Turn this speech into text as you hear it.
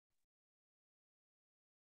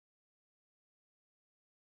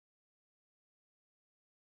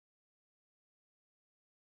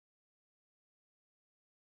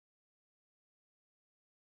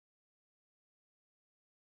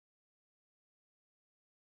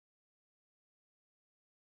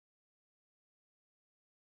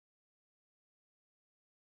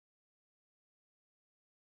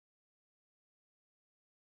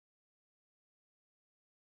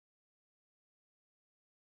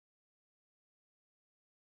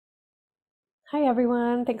Hi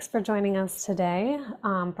everyone, thanks for joining us today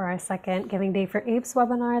for our second Giving Day for Apes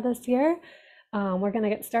webinar this year. We're going to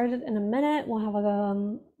get started in a minute. We'll have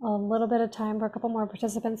a little bit of time for a couple more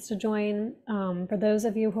participants to join. For those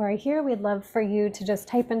of you who are here, we'd love for you to just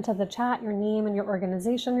type into the chat your name and your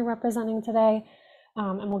organization you're representing today,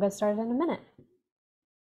 and we'll get started in a minute.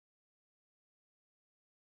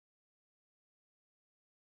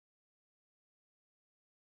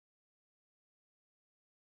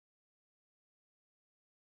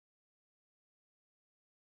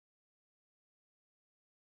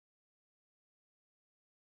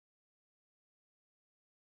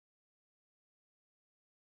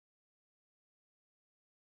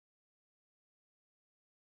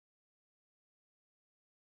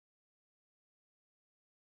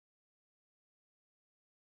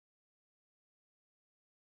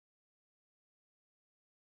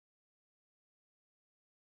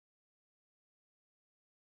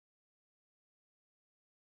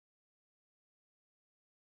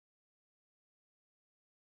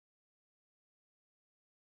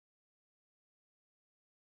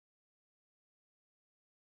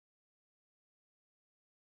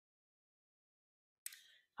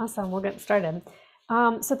 Awesome, we'll get started.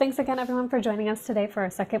 So thanks again, everyone, for joining us today for our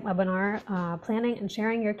second webinar, Planning and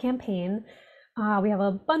Sharing Your Campaign. We have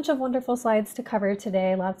a bunch of wonderful slides to cover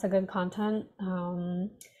today, lots of good content.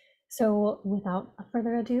 So without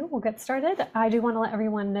further ado, we'll get started. I do want to let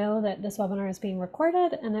everyone know that this webinar is being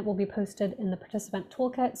recorded and it will be posted in the participant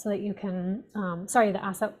toolkit so that you can, the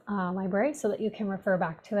asset library, so that you can refer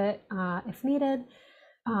back to it if needed.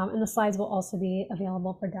 And the slides will also be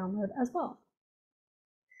available for download as well.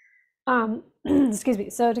 Excuse me.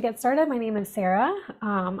 So to get started, my name is Sarah.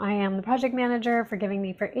 I am the project manager for Giving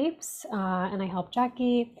Me for Apes, and I help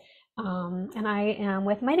Jackie. And I am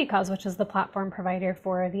with Mighty Cause, which is the platform provider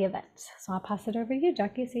for the event. So I'll pass it over to you,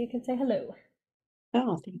 Jackie, so you can say hello.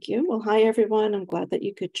 Oh, thank you. Well, hi, everyone. I'm glad that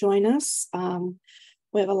you could join us.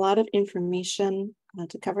 We have a lot of information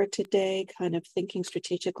to cover today, kind of thinking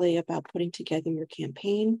strategically about putting together your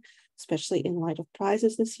campaign, especially in light of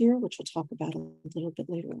prizes this year, which we'll talk about a little bit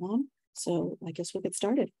later on. So I guess we'll get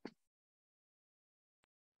started.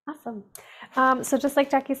 Awesome. So just like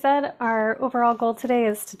Jackie said, our overall goal today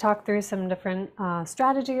is to talk through some different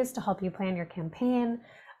strategies to help you plan your campaign,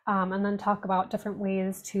 and then talk about different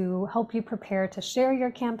ways to help you prepare to share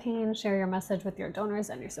your campaign, share your message with your donors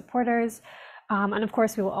and your supporters. And of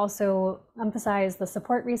course, we will also emphasize the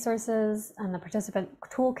support resources and the participant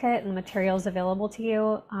toolkit and materials available to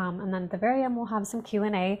you. And then at the very end, we'll have some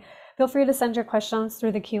Q&A. Feel free to send your questions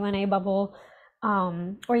through the Q&A bubble,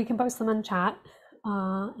 or you can post them in chat.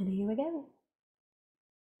 And here we go.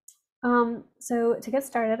 So to get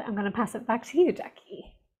started, I'm going to pass it back to you,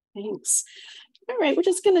 Jackie. Thanks. All right, we're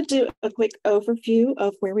just going to do a quick overview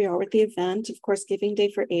of where we are with the event. Of course, Giving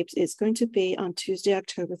Day for Apes is going to be on Tuesday,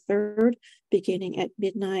 October 3rd, beginning at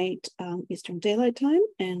midnight Eastern Daylight Time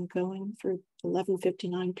and going through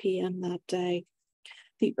 11:59 p.m. that day.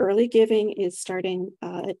 The early giving is starting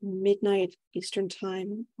at midnight Eastern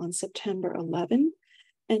Time on September 11.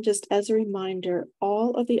 And just as a reminder,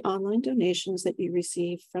 all of the online donations that you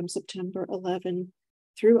receive from September 11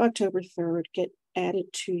 through October 3rd get added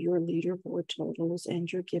to your leaderboard totals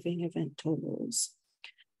and your giving event totals.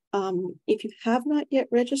 If you have not yet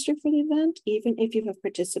registered for the event, even if you have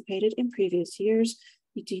participated in previous years,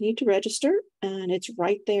 you do need to register, and it's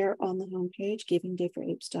right there on the homepage,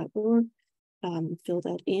 givingdayforapes.org. Fill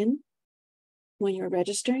that in. When you're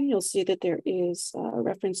registering, you'll see that there is a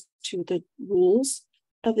reference to the rules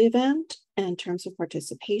of the event and terms of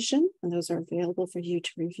participation, and those are available for you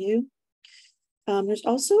to review. There's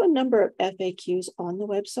also a number of FAQs on the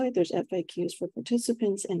website. There's FAQs for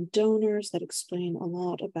participants and donors that explain a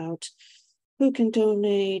lot about who can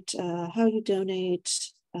donate, how you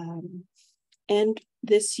donate. And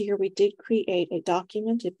this year we did create a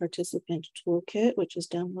documented participant toolkit, which is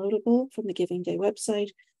downloadable from the Giving Day website.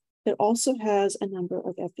 It also has a number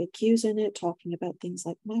of FAQs in it, talking about things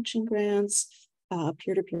like matching grants,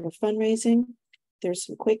 peer-to-peer fundraising. There's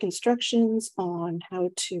some quick instructions on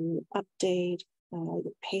how to update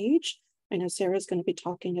the page. I know Sarah's going to be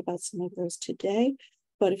talking about some of those today,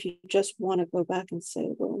 but if you just want to go back and say,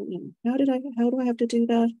 well, how do I have to do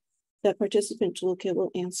that? That participant toolkit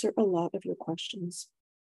will answer a lot of your questions.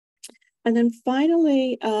 And then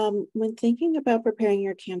finally, when thinking about preparing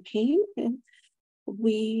your campaign,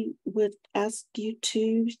 we would ask you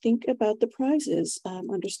to think about the prizes,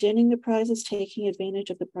 understanding the prizes, taking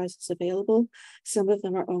advantage of the prizes available. Some of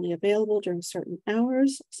them are only available during certain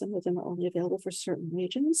hours. Some of them are only available for certain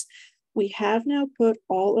regions. We have now put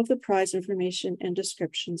all of the prize information and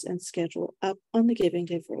descriptions and schedule up on the Giving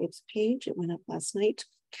Day for Apes page. It went up last night.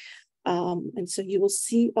 And so you will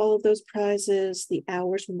see all of those prizes, the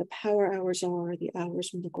hours when the power hours are, the hours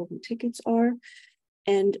when the golden tickets are.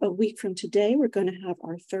 And a week from today, we're going to have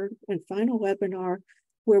our third and final webinar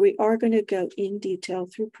where we are going to go in detail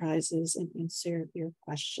through prizes and answer your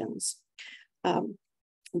questions.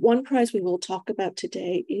 One prize we will talk about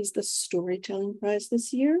today is the storytelling prize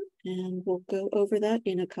this year, and we'll go over that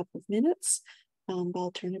in a couple of minutes.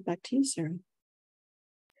 I'll turn it back to you, Sarah.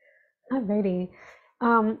 Alrighty.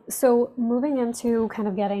 So moving into kind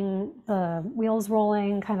of getting the wheels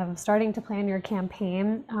rolling, kind of starting to plan your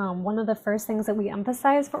campaign, one of the first things that we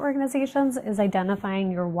emphasize for organizations is identifying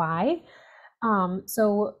your why.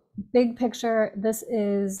 So big picture, this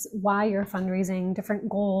is why you're fundraising, different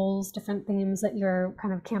goals, different themes that you're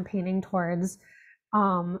kind of campaigning towards.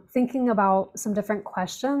 Thinking about some different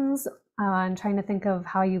questions and trying to think of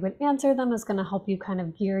how you would answer them is going to help you kind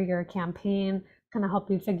of gear your campaign, kind of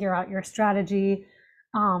help you figure out your strategy.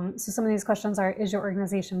 So some of these questions are, is your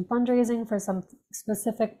organization fundraising for some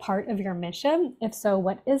specific part of your mission? If so,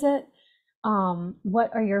 what is it?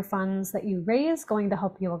 What are your funds that you raise going to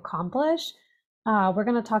help you accomplish? We're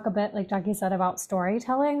going to talk a bit, like Jackie said, about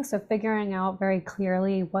storytelling. So figuring out very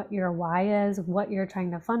clearly what your why is, what you're trying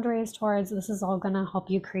to fundraise towards. This is all going to help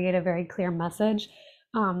you create a very clear message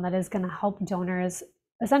that is going to help donors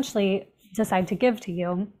essentially decide to give to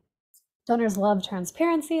you. Donors love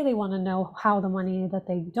transparency. They want to know how the money that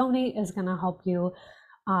they donate is going to help you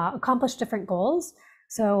accomplish different goals.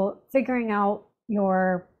 So figuring out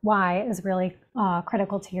your why is really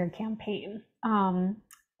critical to your campaign.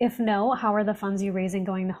 If no, how are the funds you're raising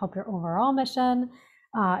going to help your overall mission?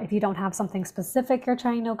 If you don't have something specific you're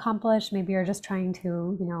trying to accomplish, maybe you're just trying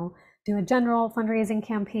to, do a general fundraising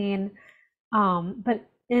campaign. But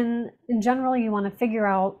in general, you want to figure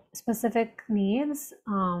out specific needs,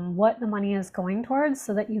 what the money is going towards,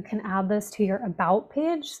 so that you can add this to your About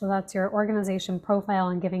page. So that's your organization profile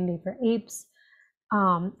and Giving Day for Apes.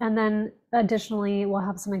 And then additionally, we'll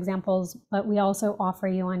have some examples, but we also offer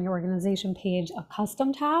you on your organization page a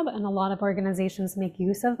custom tab, and a lot of organizations make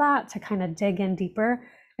use of that to kind of dig in deeper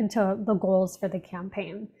into the goals for the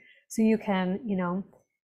campaign. So you can,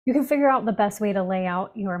 you can figure out the best way to lay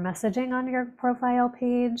out your messaging on your profile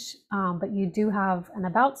page, but you do have an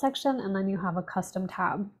About section, and then you have a custom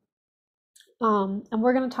tab. And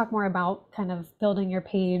we're going to talk more about kind of building your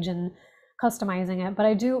page and customizing it, but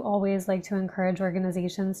I do always like to encourage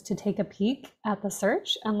organizations to take a peek at the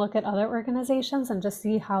search and look at other organizations and just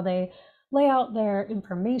see how they lay out their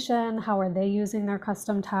information, how are they using their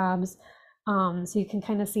custom tabs, so you can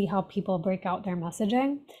kind of see how people break out their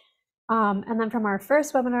messaging. And then from our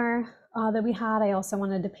first webinar that we had, I also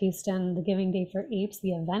wanted to paste in the Giving Day for Apes,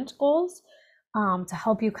 the event goals, to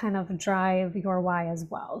help you kind of drive your why as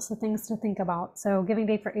well. So things to think about. So Giving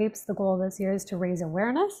Day for Apes, the goal this year is to raise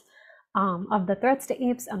awareness of the threats to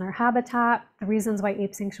apes and their habitat, the reasons why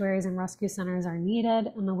ape sanctuaries and rescue centers are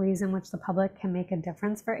needed, and the ways in which the public can make a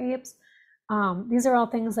difference for apes. These are all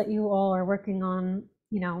things that you all are working on,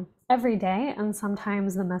 every day, and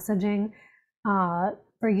sometimes the messaging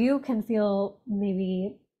for you can feel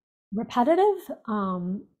maybe repetitive,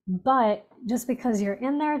 but just because you're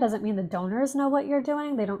in there doesn't mean the donors know what you're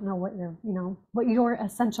doing. They don't know what what your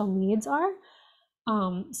essential needs are.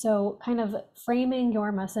 So kind of framing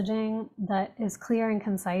your messaging that is clear and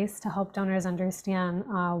concise to help donors understand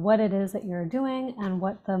what it is that you're doing and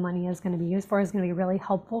what the money is going to be used for is going to be really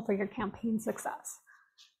helpful for your campaign success.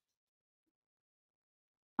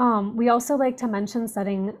 We also like to mention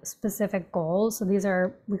setting specific goals. So these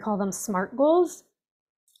are, we call them SMART goals.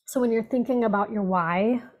 So when you're thinking about your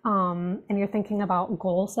why, and you're thinking about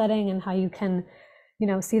goal setting and how you can,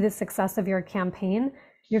 see the success of your campaign,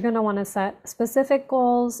 you're going to want to set specific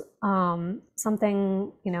goals,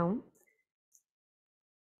 something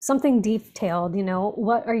detailed,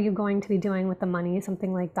 what are you going to be doing with the money,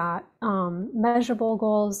 something like that. Measurable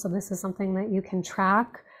goals. So this is something that you can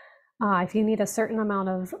track. If you need a certain amount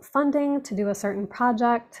of funding to do a certain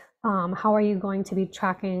project, how are you going to be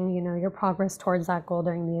tracking, your progress towards that goal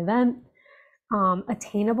during the event?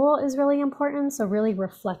 Attainable is really important. So really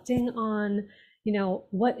reflecting on,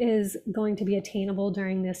 what is going to be attainable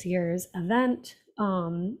during this year's event.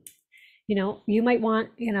 You might want,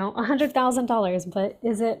 $100,000, but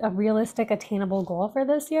is it a realistic, attainable goal for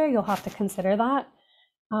this year? You'll have to consider that.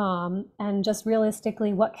 And just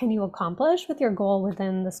realistically, what can you accomplish with your goal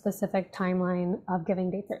within the specific timeline of Giving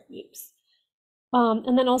Day for Apes?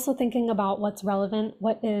 And then also thinking about what's relevant,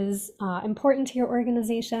 what is important to your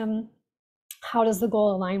organization. How does the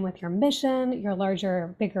goal align with your mission, your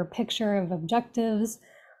larger, bigger picture of objectives,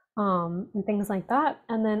 and things like that.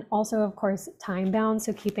 And then also, of course, time bound.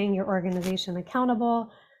 So keeping your organization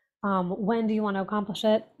accountable. When do you want to accomplish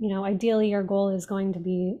it? Ideally, your goal is going to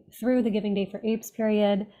be through the Giving Day for Apes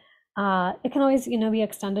period. It can always, be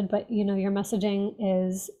extended, but your messaging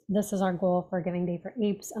is, this is our goal for Giving Day for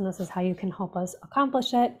Apes, and this is how you can help us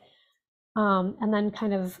accomplish it. And then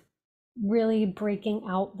kind of really breaking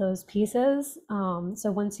out those pieces.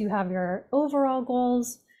 So once you have your overall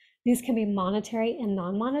goals, these can be monetary and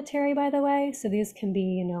non-monetary, by the way. So these can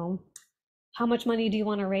be, how much money do you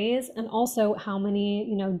want to raise? And also how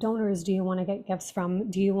many, donors do you want to get gifts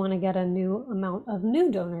from? Do you want to get a new amount of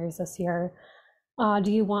new donors this year?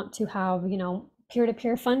 Do you want to have,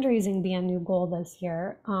 peer-to-peer fundraising be a new goal this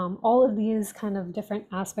year? All of these kind of different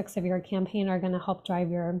aspects of your campaign are going to help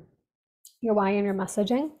drive your why and your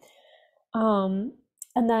messaging. And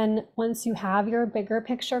then once you have your bigger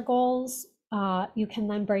picture goals, you can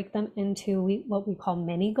then break them into what we call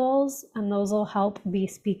mini goals, and those will help be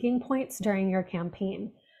speaking points during your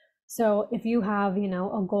campaign. So if you have,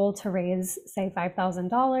 a goal to raise, say,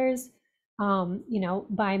 $5,000,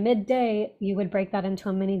 by midday, you would break that into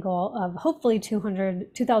a mini goal of hopefully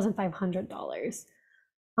 $2,500.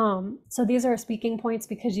 So these are speaking points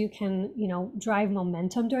because you can, drive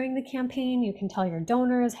momentum during the campaign. You can tell your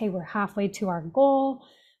donors, hey, we're halfway to our goal.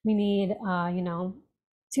 We need,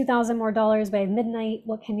 $2,000 more by midnight.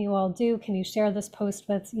 What can you all do? Can you share this post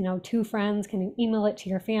with, 2 friends? Can you email it to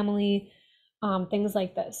your family? Things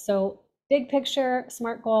like this. So big picture,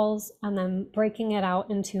 SMART goals, and then breaking it out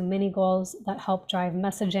into mini goals that help drive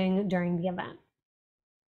messaging during the event.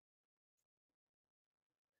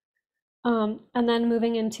 And then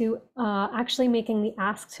moving into actually making the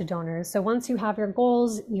ask to donors. So once you have your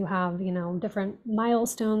goals, you have, different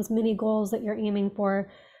milestones, mini goals that you're aiming for,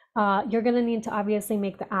 you're going to need to obviously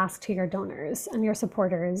make the ask to your donors and your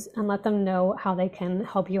supporters and let them know how they can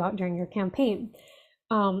help you out during your campaign.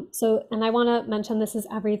 And I want to mention, this is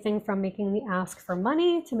everything from making the ask for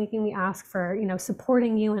money to making the ask for,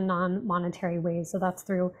 supporting you in non-monetary ways. So that's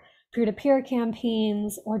through peer-to-peer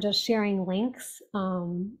campaigns or just sharing links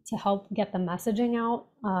to help get the messaging out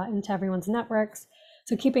into everyone's networks.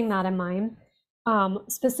 So keeping that in mind.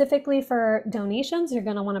 Specifically for donations, you're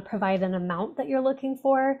going to want to provide an amount that you're looking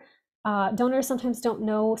for. Donors sometimes don't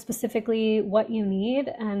know specifically what you need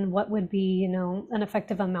and what would be, an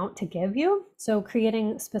effective amount to give you. So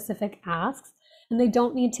creating specific asks, and they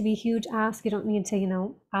don't need to be huge asks. You don't need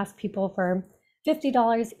to, ask people for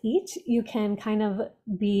 $50 each. You can kind of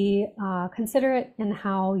be considerate in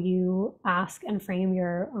how you ask and frame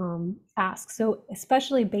your ask. So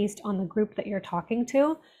especially based on the group that you're talking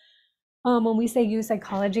to. When we say use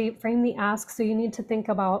psychology, frame the ask. So you need to think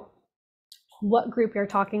about what group you're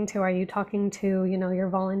talking to. Are you talking to, your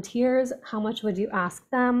volunteers? How much would you ask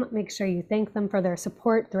them? Make sure you thank them for their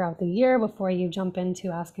support throughout the year before you jump into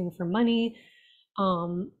asking for money.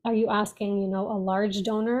 Are you asking, a large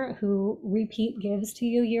donor who repeat gives to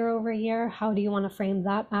you year over year? How do you want to frame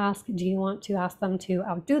that ask? Do you want to ask them to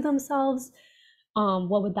outdo themselves?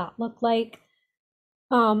 What would that look like?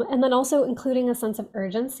 And then also including a sense of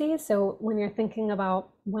urgency. So when you're thinking about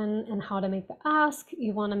when and how to make the ask,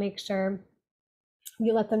 you want to make sure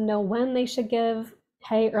you let them know when they should give.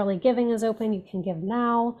 Hey, early giving is open. You can give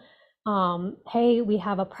now. Hey, we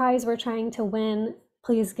have a prize we're trying to win.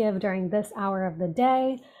 Please give during this hour of the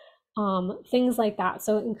day. Things like that.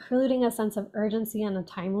 So including a sense of urgency and a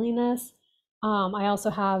timeliness. I also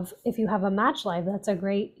have, if you have a match live, that's a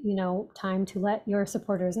great, time to let your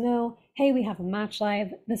supporters know, hey, we have a match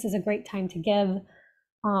live. This is a great time to give.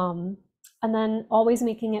 And then always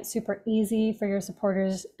making it super easy for your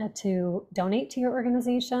supporters to donate to your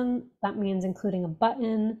organization. That means including a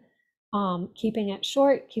button, keeping it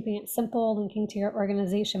short, keeping it simple, linking to your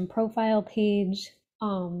organization profile page,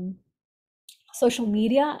 social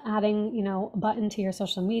media, adding, a button to your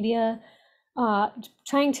social media,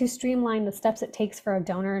 trying to streamline the steps it takes for a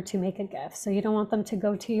donor to make a gift. So you don't want them to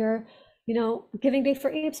go to your, Giving Day for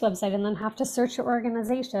Apes website and then have to search your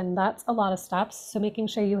organization. That's a lot of steps. So making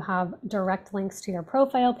sure you have direct links to your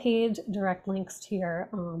profile page, direct links to your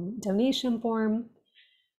donation form,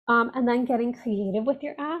 and then getting creative with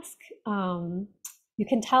your ask. You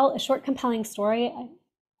can tell a short, compelling story.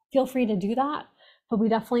 Feel free to do that, but we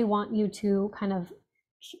definitely want you to kind of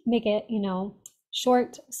make it,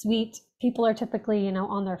 short, sweet. People are typically,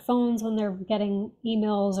 on their phones when they're getting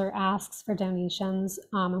emails or asks for donations.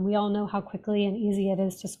 And we all know how quickly and easy it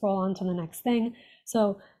is to scroll on to the next thing.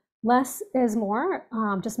 So less is more.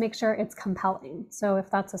 Just make sure it's compelling. So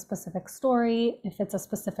if that's a specific story, if it's a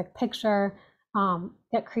specific picture,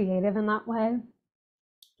 get creative in that way. And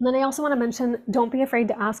then I also want to mention, don't be afraid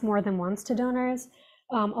to ask more than once to donors.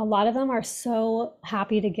 A lot of them are so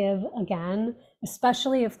happy to give again,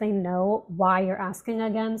 especially if they know why you're asking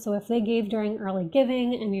again. So if they gave during early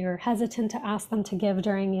giving and you're hesitant to ask them to give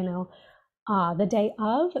during, the day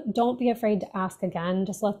of, don't be afraid to ask again.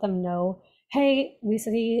 Just let them know, hey, we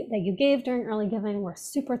see that you gave during early giving. We're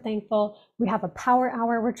super thankful. We have a power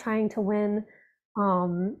hour we're trying to win.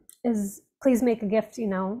 Is please make a gift,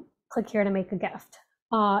 click here to make a gift.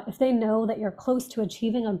 If they know that you're close to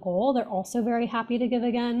achieving a goal, they're also very happy to give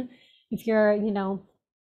again. If you're,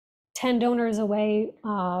 10 donors away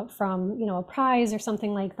from, a prize or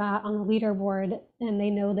something like that on the leaderboard, and they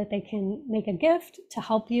know that they can make a gift to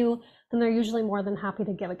help you, then they're usually more than happy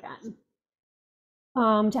to give again.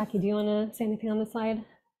 Jackie, do you want to say anything on this slide?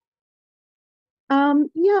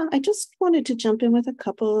 Yeah, I just wanted to jump in with a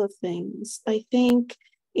couple of things. I think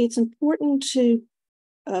it's important to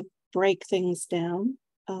break things down.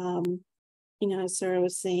 As Sarah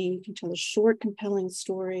was saying, you can tell a short, compelling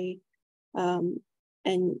story, and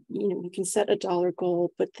you can set a dollar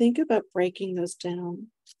goal, but think about breaking those down,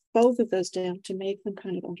 both of those down, to make them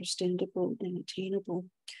kind of understandable and attainable.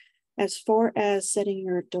 As far as setting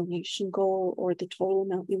your donation goal or the total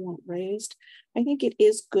amount you want raised, I think it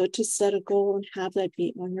is good to set a goal and have that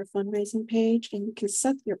be on your fundraising page. And you can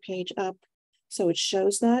set your page up so it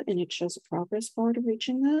shows that, and it shows a progress bar to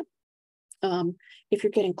reaching that. If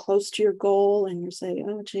you're getting close to your goal and you're saying,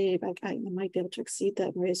 oh, gee, I might be able to exceed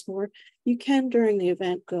that and raise more, you can, during the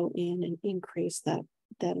event, go in and increase that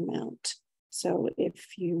amount. So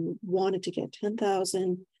if you wanted to get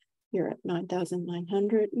 10,000, you're at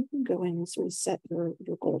 9,900, you can go in and sort of set your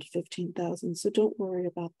goal to 15,000. So don't worry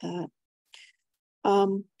about that.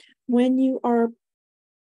 When you are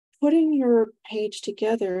putting your page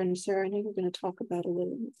together, and Sarah, I know we're going to talk about a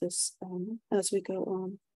little of this as we go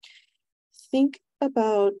on, think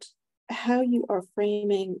about how you are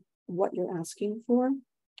framing what you're asking for.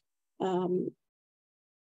 And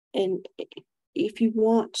if you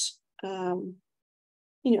want,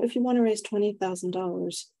 if you want to raise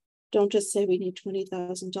 $20,000, don't just say we need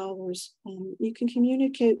 $20,000. You can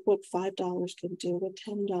communicate what $5 can do, what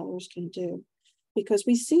 $10 can do, because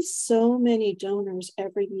we see so many donors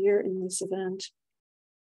every year in this event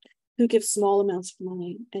who give small amounts of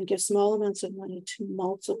money and give small amounts of money to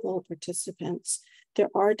multiple participants. There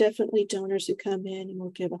are definitely donors who come in and will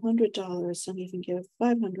give $100, some even give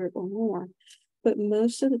 $500 or more. But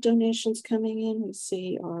most of the donations coming in, we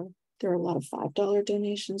see there are a lot of $5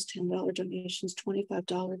 donations, $10 donations,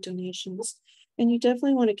 $25 donations. And you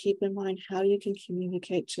definitely want to keep in mind how you can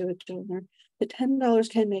communicate to a donor. The $10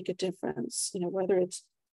 can make a difference, whether it's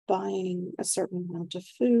buying a certain amount of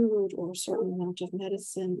food or a certain amount of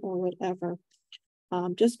medicine or whatever.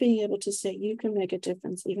 Just being able to say you can make a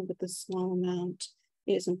difference even with a small amount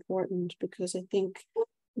is important, because I think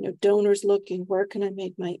donors looking, where can I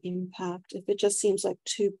make my impact? If it just seems like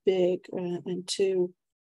too big and too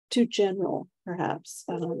general, perhaps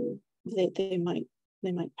they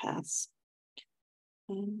might pass.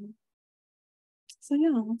 So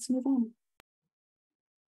yeah, let's move on.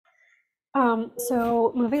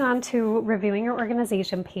 So moving on to reviewing your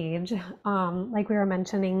organization page, like we were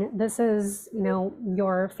mentioning, this is,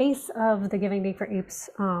 your face of the Giving Day for Apes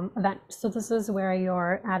event. So this is where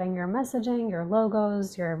you're adding your messaging, your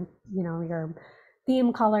logos, your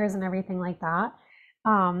theme colors and everything like that.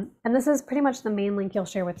 And this is pretty much the main link you'll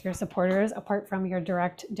share with your supporters, apart from your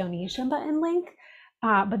direct donation button link.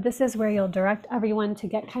 But this is where you'll direct everyone to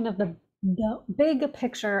get kind of the big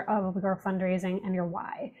picture of your fundraising and your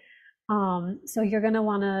why. So you're going to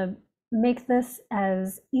want to make this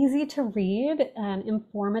as easy to read and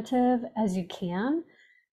informative as you can.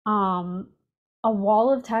 A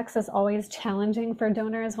wall of text is always challenging for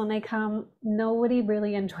donors when they come. Nobody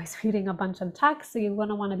really enjoys reading a bunch of text, so you're going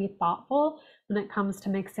to want to be thoughtful when it comes to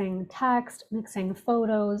mixing text, mixing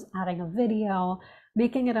photos, adding a video,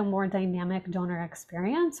 making it a more dynamic donor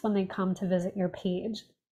experience when they come to visit your page.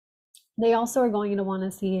 They also are going to want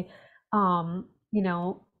to see,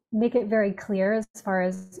 make it very clear as far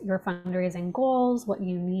as your fundraising goals, what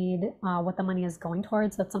you need, what the money is going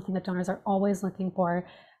towards. That's something that donors are always looking for.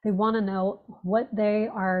 They want to know what they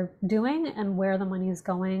are doing and where the money is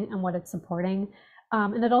going and what it's supporting.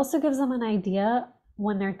 And it also gives them an idea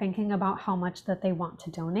when they're thinking about how much that they want to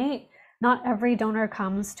donate. Not every donor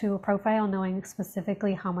comes to a profile knowing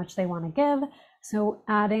specifically how much they want to give. So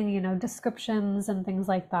adding, descriptions and things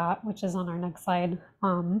like that, which is on our next slide,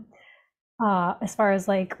 as far as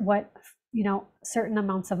like what, certain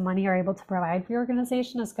amounts of money are able to provide for your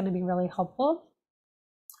organization is going to be really helpful.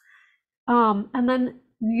 And then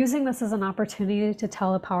using this as an opportunity to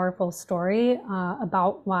tell a powerful story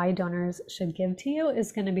about why donors should give to you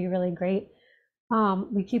is going to be really great.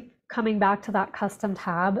 We keep coming back to that custom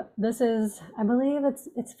tab. This is, I believe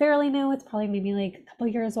it's fairly new. It's probably maybe like a couple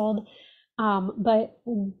years old, but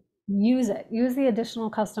use it. Use the additional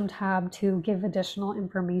custom tab to give additional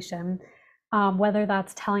information, whether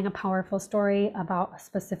that's telling a powerful story about a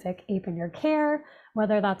specific ape in your care,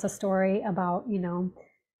 whether that's a story about, you know,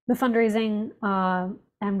 the fundraising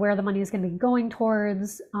and where the money is going to be going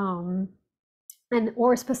towards, and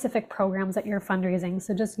or specific programs that you're fundraising.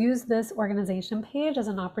 So just use this organization page as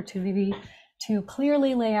an opportunity to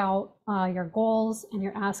clearly lay out your goals and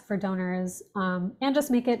your ask for donors, and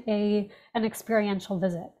just make it an experiential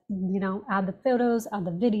visit. You know, add the photos, add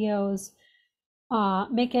the videos,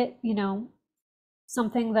 make it, you know,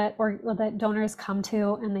 something that that donors come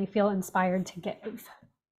to and they feel inspired to give.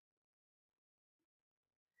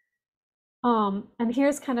 And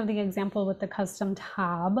here's kind of the example with the custom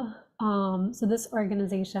tab. So this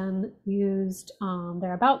organization used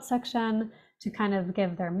their About section to kind of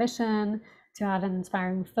give their mission, to add an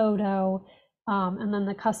inspiring photo. And then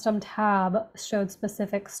the custom tab showed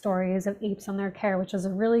specific stories of apes in their care, which is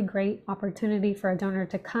a really great opportunity for a donor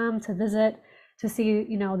to come, to visit, to see,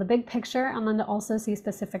 you know, the big picture, and then to also see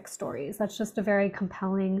specific stories. That's just a very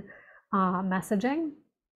compelling messaging.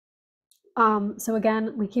 So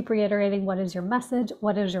again, we keep reiterating, what is your message?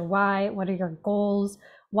 What is your why? What are your goals?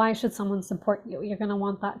 Why should someone support you? You're going to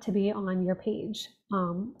want that to be on your page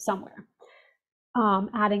somewhere.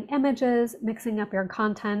 Adding images, mixing up your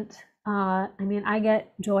content. I mean, I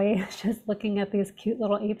get joy just looking at these cute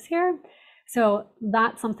little apes here. So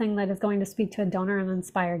that's something that is going to speak to a donor and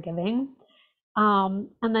inspire giving. And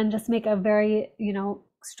then just make a very, you know,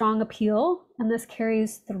 strong appeal. And this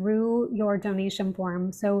carries through your donation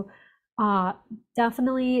form. So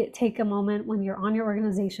definitely take a moment when you're on your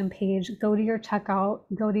organization page, go to your checkout,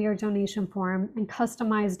 go to your donation form, and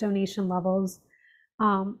customize donation levels.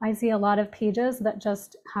 I see a lot of pages that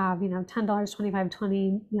just have, you know, $10, $25,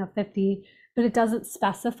 $20, you know, $50, but it doesn't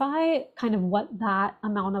specify kind of what that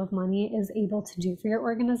amount of money is able to do for your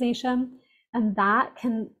organization. And that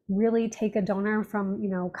can really take a donor from, you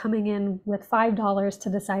know, coming in with $5 to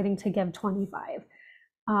deciding to give 25.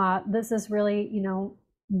 This is really, you know,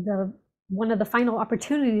 one of the final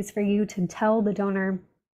opportunities for you to tell the donor,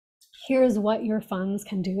 here's what your funds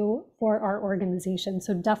can do for our organization.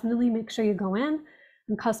 So definitely make sure you go in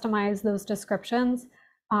and customize those descriptions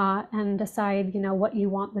and decide, you know, what you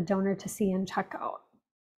want the donor to see and check out.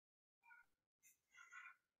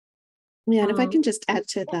 Yeah, and if I can just add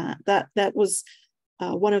to that was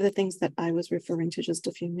one of the things that I was referring to just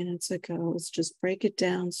a few minutes ago, is just break it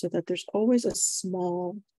down so that there's always a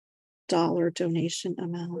small dollar donation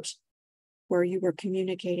amount where you were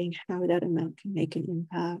communicating how that amount can make an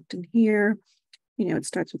impact. And here, you know, it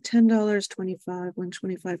starts with $10, $25,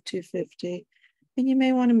 $125, $250. And you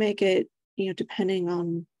may want to make it, you know, depending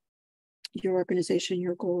on your organization,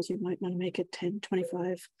 your goals, you might want to make it 10,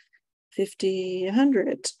 25, 50,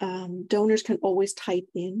 100. Donors can always type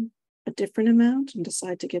in a different amount and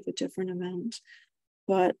decide to give a different amount.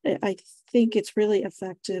 But I think it's really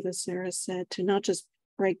effective, as Sarah said, to not just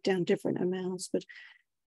break down different amounts, but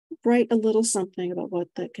write a little something about what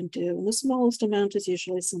that can do. And the smallest amount is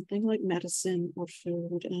usually something like medicine or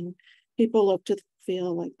food. And people love to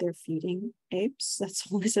feel like they're feeding apes.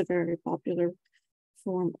 That's always a very popular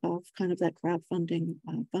form of kind of that crowdfunding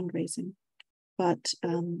fundraising. But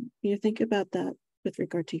you think about that with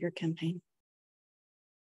regard to your campaign.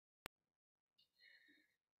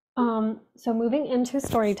 So moving into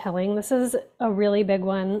storytelling, this is a really big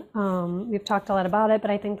one. We've talked a lot about it,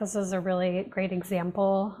 but I think this is a really great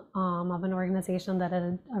example of an organization that did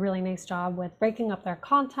a really nice job with breaking up their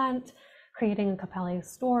content, creating a compelling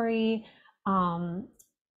story,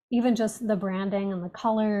 even just the branding and the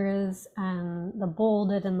colors and the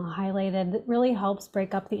bolded and the highlighted. It really helps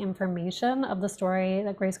break up the information of the story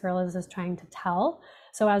that Grace Gorillas is trying to tell.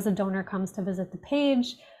 So as a donor comes to visit the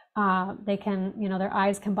page, they can, you know, their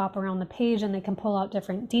eyes can bop around the page and they can pull out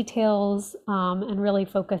different details and really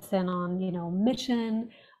focus in on, you know, mission,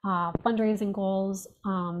 fundraising goals,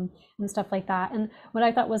 and stuff like that. And what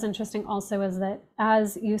I thought was interesting also is that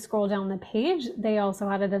as you scroll down the page, they also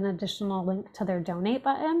added an additional link to their donate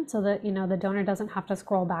button so that, you know, the donor doesn't have to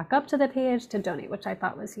scroll back up to the page to donate, which I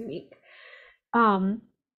thought was unique.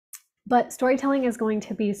 But storytelling is going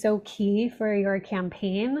to be so key for your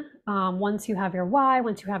campaign. Once you have your why,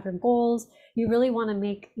 once you have your goals, you really want to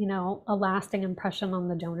make, you know, a lasting impression on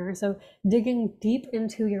the donor. So digging deep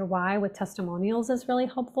into your why with testimonials is really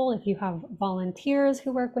helpful. If you have volunteers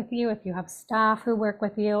who work with you, if you have staff who work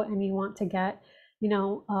with you, and you want to get,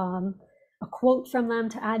 a quote from them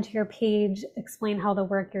to add to your page, explain how the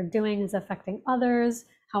work you're doing is affecting others,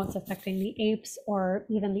 how it's affecting the apes, or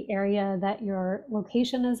even the area that your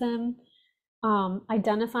location is in.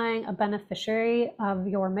 Identifying a beneficiary of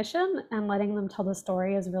your mission and letting them tell the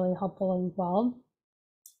story is really helpful as well.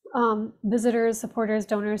 Visitors, supporters,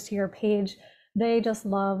 donors to your page, they just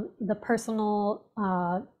love the personal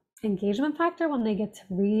engagement factor when they get to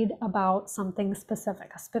read about something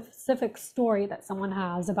specific, a specific story that someone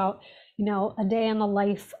has about, a day in the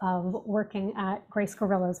life of working at Grace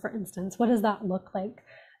Gorillas, for instance. What does that look like?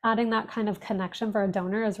 Adding that kind of connection for a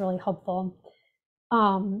donor is really helpful.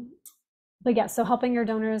 But yeah, so helping your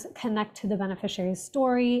donors connect to the beneficiary's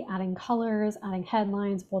story, adding colors, adding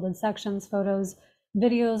headlines, bolded sections, photos,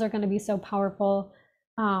 videos are going to be so powerful.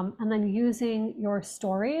 And then using your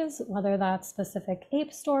stories, whether that's specific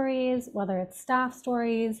ape stories, whether it's staff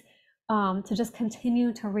stories, to just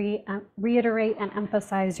continue to reiterate and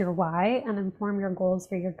emphasize your why and inform your goals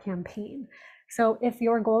for your campaign. So if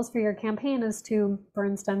your goals for your campaign is to, for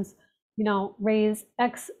instance, raise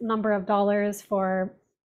X number of dollars for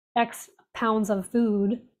X pounds of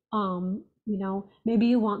food, maybe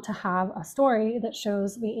you want to have a story that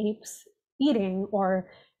shows the apes eating or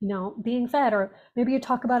being fed, or maybe you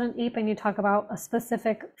talk about an ape and you talk about a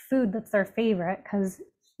specific food that's their favorite, because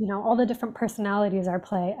all the different personalities are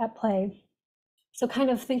at play. So kind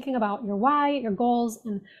of thinking about your why, your goals,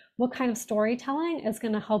 and what kind of storytelling is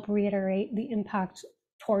going to help reiterate the impact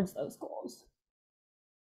towards those goals.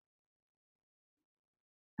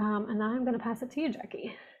 And now I'm going to pass it to you,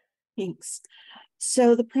 Jackie. Thanks.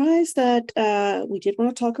 So the prize that we did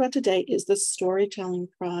want to talk about today is the storytelling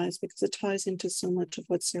prize, because it ties into so much of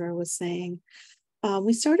what Sarah was saying.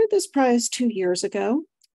 We started this prize 2 years ago,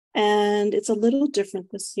 and it's a little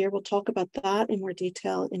different this year. We'll talk about that in more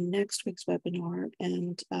detail in next week's webinar,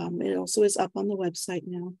 and it also is up on the website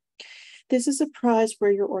now. This is a prize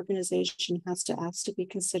where your organization has to ask to be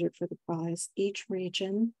considered for the prize. Each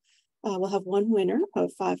region will have one winner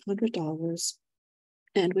of $500.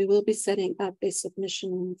 And we will be setting up a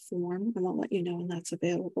submission form, and I'll let you know when that's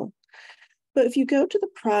available. But if you go to the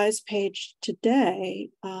prize page today,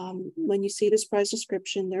 when you see this prize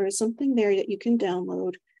description, there is something there that you can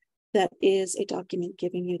download that is a document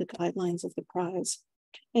giving you the guidelines of the prize.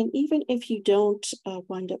 And even if you don't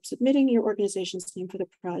wind up submitting your organization's name for the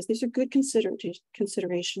prize, these are good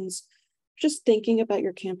considerations, just thinking about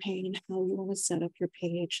your campaign and how you want to set up your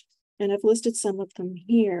page. And I've listed some of them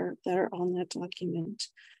here that are on that document.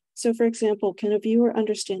 So for example, can a viewer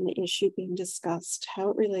understand the issue being discussed, how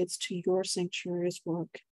it relates to your sanctuary's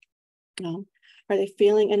work? Are they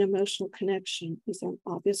feeling an emotional connection? Is there an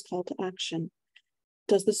obvious call to action?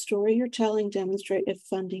 Does the story you're telling demonstrate a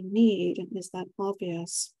funding need? And is that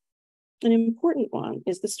obvious? An important one,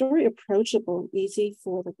 is the story approachable and easy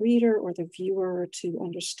for the reader or the viewer to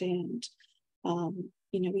understand?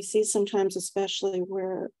 We see sometimes, especially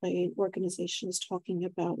where an organization is talking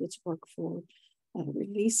about its work for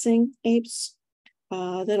releasing apes,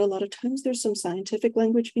 that a lot of times there's some scientific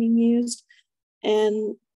language being used.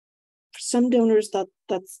 And for some donors,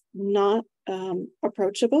 that's not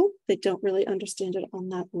approachable. They don't really understand it on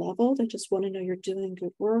that level. They just want to know you're doing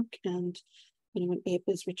good work and an ape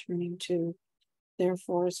is returning to their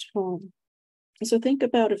forest home. So think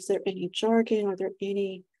about if there are any jargon, are there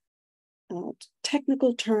any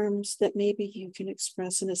technical terms that maybe you can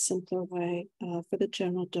express in a simpler way for the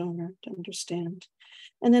general donor to understand.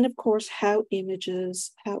 And then of course, how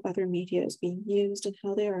images, how other media is being used and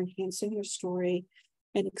how they are enhancing your story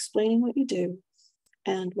and explaining what you do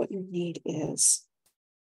and what your need is.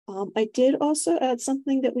 I did also add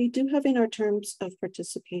something that we do have in our terms of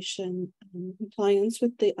participation, compliance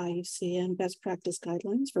with the IUCN best practice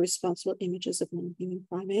guidelines for responsible images of non-human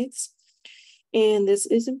primates. And this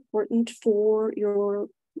is important for your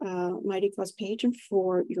Mighty Cause page and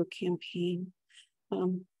for your campaign.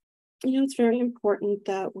 It's very important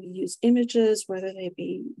that we use images, whether they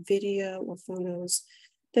be video or photos,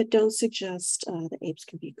 that don't suggest that apes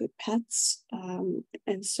can be good pets.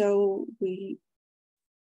 And so we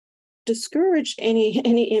discourage any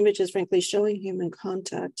images, frankly, showing human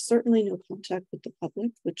contact, certainly no contact with the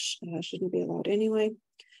public, which shouldn't be allowed anyway.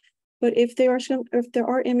 But if there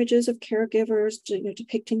are images of caregivers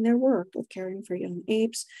depicting their work of caring for young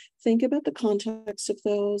apes, think about the context of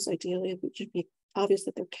those. Ideally, it should be obvious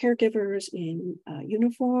that they're caregivers in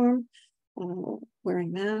uniform,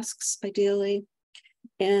 wearing masks, ideally.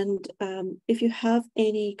 And if you have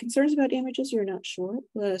any concerns about images, you're not sure,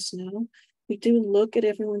 let us know. We do look at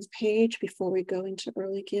everyone's page before we go into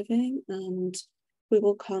early giving, and we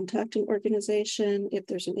will contact an organization if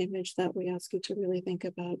there's an image that we ask you to really think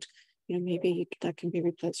about maybe that can be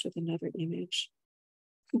replaced with another image.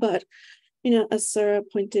 But as Sarah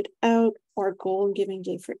pointed out, our goal in Giving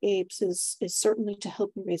Day for Apes is certainly to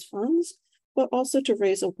help you raise funds, but also to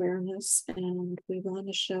raise awareness. And we want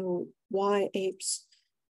to show why apes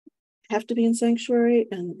have to be in sanctuary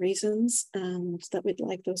and reasons, and that we'd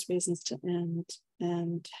like those reasons to end,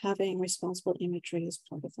 and having responsible imagery is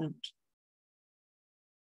part of that.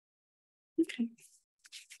 Okay.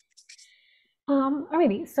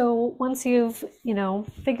 Alrighty, so once you've,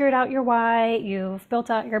 figured out your why, you've built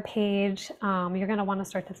out your page, you're going to want to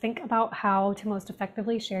start to think about how to most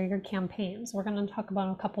effectively share your campaigns. We're going to talk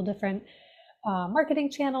about a couple different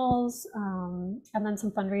marketing channels, and then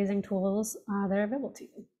some fundraising tools that are available to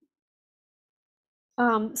you.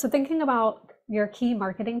 So thinking about your key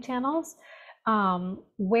marketing channels,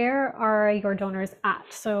 where are your donors at?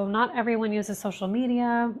 So not everyone uses social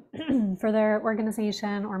media for their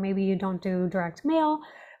organization, or maybe you don't do direct mail,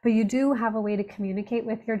 but you do have a way to communicate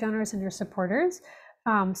with your donors and your supporters.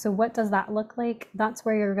 So what does that look like? That's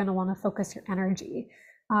where you're going to want to focus your energy.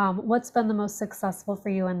 What's been the most successful for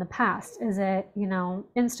you in the past? Is it,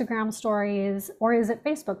 Instagram stories, or is it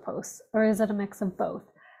Facebook posts, or is it a mix of both?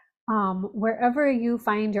 Wherever you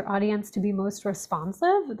find your audience to be most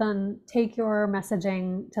responsive, then take your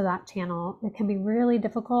messaging to that channel. It can be really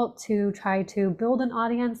difficult to try to build an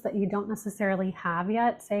audience that you don't necessarily have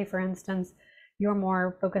yet. Say, for instance, you're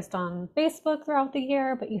more focused on Facebook throughout the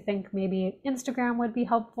year, but you think maybe Instagram would be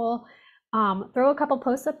helpful. Throw a couple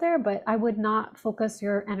posts up there, but I would not focus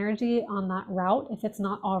your energy on that route if it's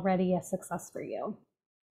not already a success for you.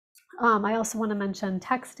 I also want to mention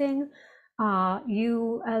texting.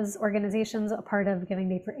 You, as organizations, a part of Giving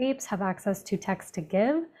Day for Apes, have access to Text to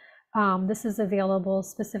Give. This is available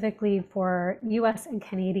specifically for US and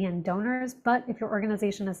Canadian donors, but if your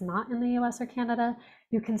organization is not in the US or Canada,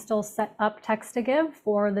 you can still set up Text to Give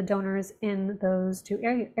for the donors in those two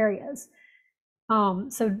areas.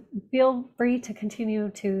 So feel free to continue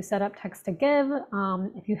to set up Text to Give.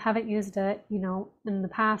 If you haven't used it, in the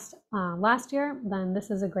past, last year, then this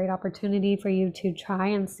is a great opportunity for you to try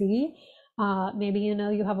and see. Maybe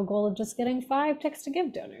you have a goal of just getting 5 Text to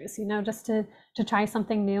Give donors, just to try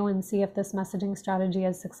something new and see if this messaging strategy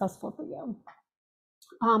is successful for you.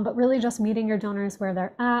 But really just meeting your donors where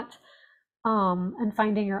they're at, and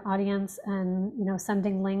finding your audience, and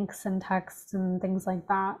sending links and texts and things like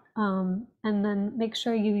that. And then make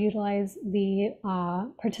sure you utilize the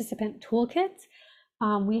participant toolkit.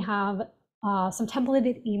 We have some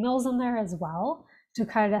templated emails in there as well, to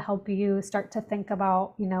kind of help you start to think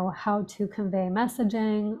about, how to convey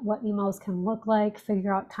messaging, what emails can look like,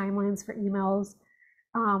 figure out timelines for emails.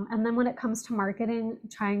 And then when it comes to marketing,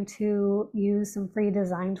 trying to use some free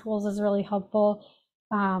design tools is really helpful.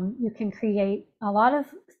 You can create a lot of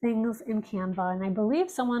things in Canva, and I believe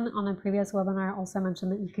someone on a previous webinar also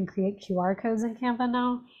mentioned that you can create QR codes in Canva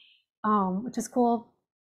now, which is cool.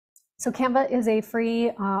 So Canva is a free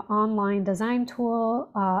online design tool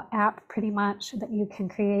app, pretty much, that you can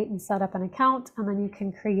create and set up an account, and then you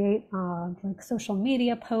can create like social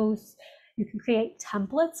media posts. You can create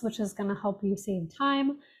templates, which is going to help you save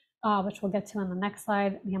time, which we'll get to in the next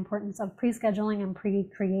slide, the importance of pre-scheduling and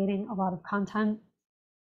pre-creating a lot of content.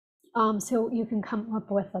 So you can come up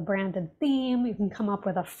with a branded theme, you can come up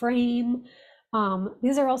with a frame.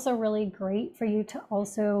 These are also really great for you to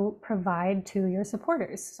also provide to your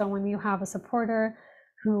supporters. So when you have a supporter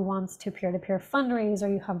who wants to peer-to-peer fundraise, or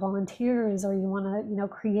you have volunteers, or you want to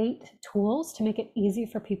create tools to make it easy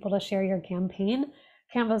for people to share your campaign,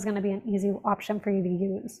 Canva is going to be an easy option for you to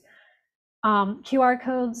use. QR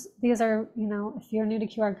codes, these are, if you're new to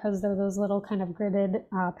QR codes, they're those little kind of gridded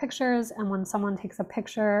pictures, and when someone takes a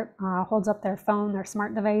picture, holds up their phone, their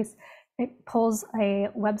smart device, it pulls a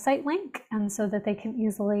website link, and so that they can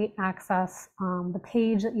easily access the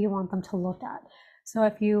page that you want them to look at. So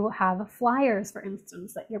if you have flyers, for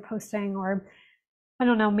instance, that you're posting, or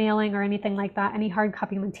mailing or anything like that, any hard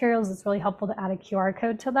copy materials, it's really helpful to add a QR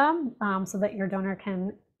code to them, so that your donor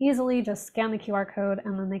can easily just scan the QR code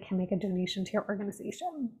and then they can make a donation to your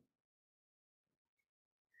organization.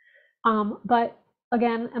 But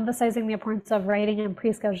again, emphasizing the importance of writing and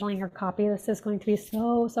pre-scheduling your copy. This is going to be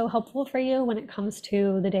so helpful for you when it comes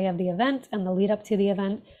to the day of the event and the lead up to the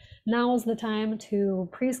event. Now is the time to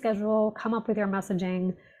pre-schedule, come up with your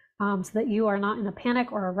messaging, so that you are not in a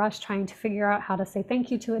panic or a rush trying to figure out how to say thank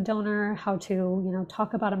you to a donor, how to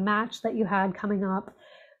talk about a match that you had coming up.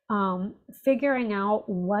 Figuring out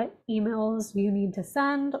what emails you need to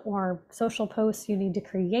send or social posts you need to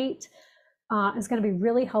create is going to be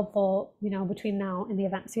really helpful, between now and the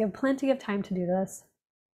event. So you have plenty of time to do this.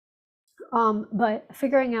 But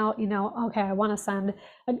figuring out, okay, I want to send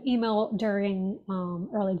an email during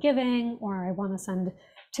early giving, or I want to send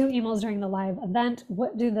 2 emails during the live event.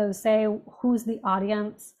 What do those say? Who's the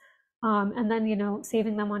audience? And then,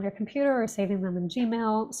 saving them on your computer or saving them in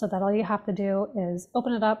Gmail, so that all you have to do is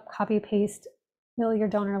open it up, copy, paste, fill your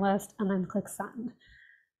donor list, and then click send.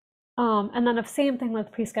 And then the same thing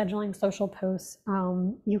with pre-scheduling social posts.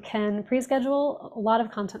 You can pre-schedule a lot of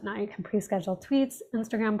content now. You can pre-schedule tweets,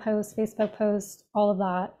 Instagram posts, Facebook posts, all of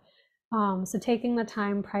that. So taking the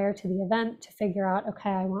time prior to the event to figure out, okay,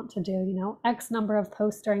 I want to do, X number of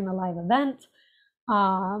posts during the live event.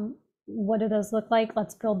 What do those look like?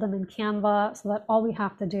 Let's build them in Canva so that all we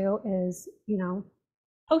have to do is,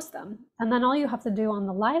 post them. And then all you have to do on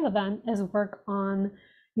the live event is work on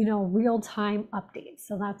real-time updates.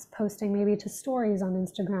 So that's posting maybe to stories on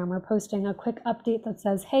Instagram, or posting a quick update that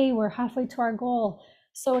says, hey, we're halfway to our goal.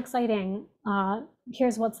 So exciting.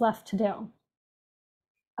 Here's what's left to do.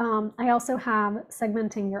 I also have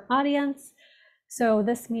segmenting your audience. So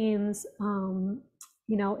this means,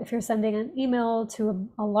 if you're sending an email to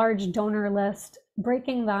a large donor list,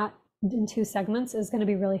 breaking that in 2 segments is going to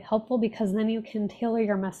be really helpful, because then you can tailor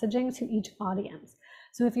your messaging to each audience.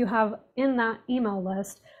 So if you have in that email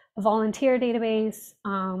list a volunteer database,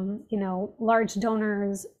 large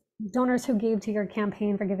donors who gave to your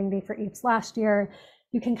campaign for Giving Day for Apes last year,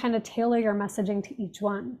 you can kind of tailor your messaging to each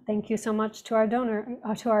one. Thank you so much to our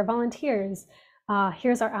to our volunteers.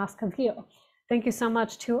 Here's our ask of you. Thank you so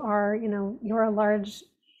much to our, you're a large,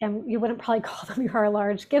 and you wouldn't probably call them you're a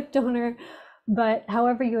large gift donor, but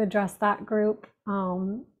however you address that group,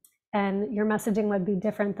 and your messaging would be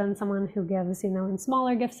different than someone who gives, in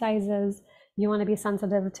smaller gift sizes. You want to be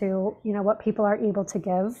sensitive to, what people are able to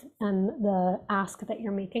give and the ask that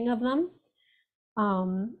you're making of them.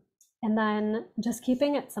 And then just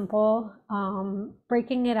keeping it simple,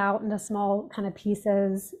 breaking it out into small kind of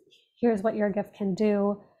pieces. Here's what your gift can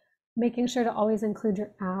do. Making sure to always include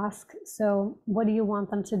your ask. So what do you want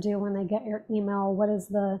them to do when they get your email? What is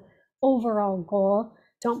the overall goal?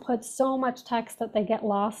 Don't put so much text that they get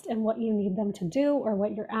lost in what you need them to do, or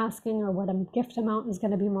what you're asking, or what a gift amount is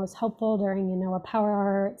going to be most helpful during, a power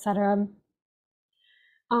hour, etc.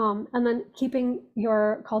 And then keeping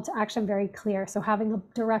your call to action very clear. So having a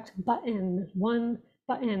direct button, one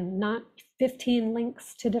button, not 15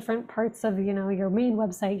 links to different parts of, your main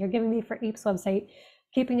website, your Giving Me for Apes website.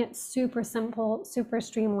 Keeping it super simple, super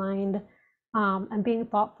streamlined. And being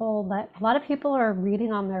thoughtful that a lot of people are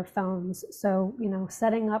reading on their phones. So,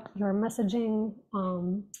 setting up your messaging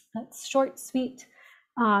that's short, sweet,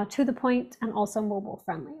 to the point, and also mobile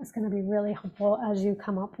friendly is going to be really helpful as you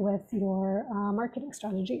come up with your marketing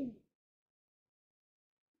strategy.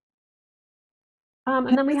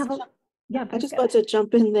 And then we have I just want to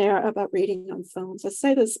jump in there about reading on phones. I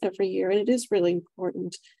say this every year, and it is really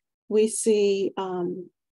important. We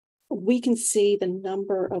can see the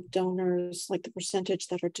number of donors, like the percentage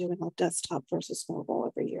that are doing on desktop versus mobile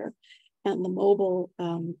every year. And the mobile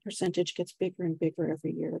percentage gets bigger and bigger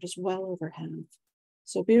every year. It is well over half.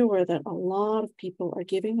 So be aware that a lot of people are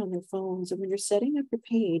giving on their phones. And when you're setting up your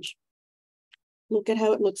page, look at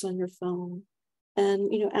how it looks on your phone. And,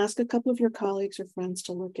 ask a couple of your colleagues or friends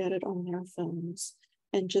to look at it on their phones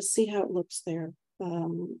and just see how it looks there.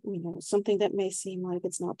 Something that may seem like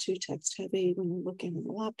it's not too text heavy when you're looking at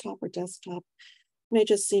a laptop or desktop may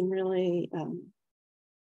just seem really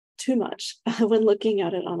too much when looking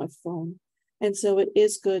at it on a phone. And so it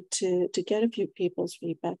is good to get a few people's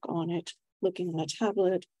feedback on it, looking on a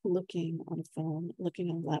tablet, looking on a phone, looking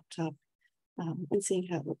on a laptop, and seeing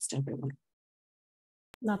how it looks to everyone.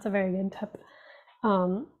 That's a very good tip.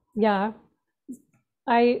 Yeah,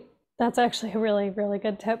 that's actually a really, really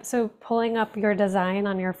good tip. So pulling up your design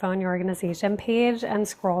on your phone, your organization page, and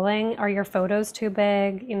scrolling, are your photos too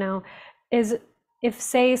big? If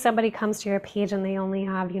say somebody comes to your page and they only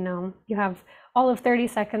have, you have all of 30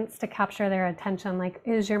 seconds to capture their attention, like,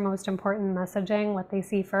 is your most important messaging what they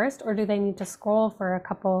see first, or do they need to scroll for a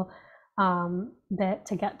couple bit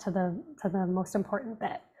to get to the most important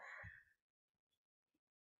bit?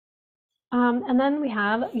 And then we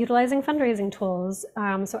have utilizing fundraising tools.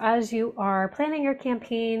 So as you are planning your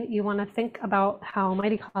campaign, you want to think about how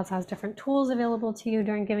Mighty Cause has different tools available to you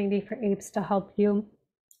during Giving Day for Apes to help you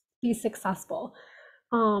be successful.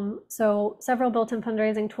 So several built-in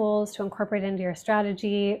fundraising tools to incorporate into your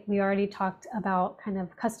strategy. We already talked about kind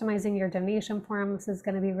of customizing your donation form. This is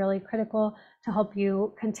going to be really critical to help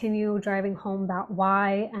you continue driving home that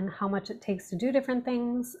why and how much it takes to do different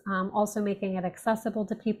things. Also making it accessible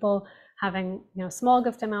to people, having small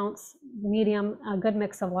gift amounts, medium, a good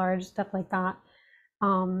mix of large, stuff like that.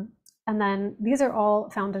 And then these are all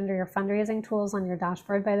found under your fundraising tools on your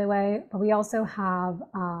dashboard, by the way. But we also have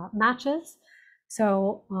matches.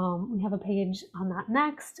 So we have a page on that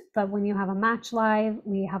next. But when you have a match live,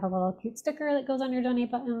 we have a little cute sticker that goes on your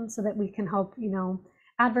donate button so that we can help,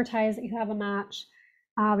 advertise that you have a match.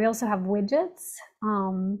 We also have widgets.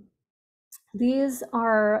 These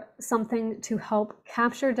are something to help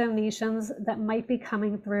capture donations that might be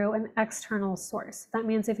coming through an external source. That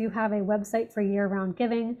means if you have a website for year-round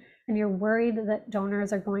giving and you're worried that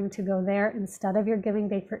donors are going to go there instead of your Giving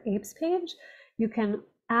Day for Apes page, you can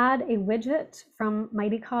add a widget from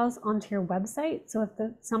Mighty Cause onto your website. So if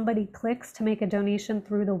somebody clicks to make a donation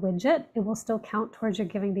through the widget, it will still count towards your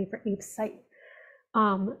Giving Day for Apes site.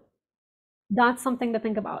 That's something to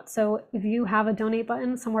think about. So if you have a donate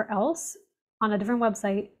button somewhere else on a different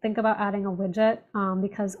website, think about adding a widget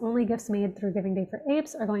because only gifts made through Giving Day for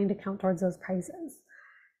Apes are going to count towards those prizes.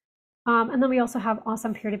 And then we also have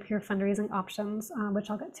awesome peer-to-peer fundraising options, which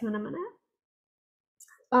I'll get to in a minute.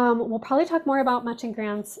 We'll probably talk more about matching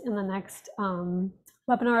grants in the next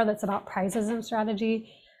webinar that's about prizes and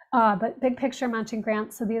strategy. But big picture matching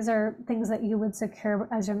grants, so these are things that you would secure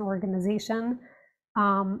as an organization.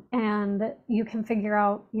 And you can figure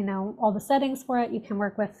out, all the settings for it. You can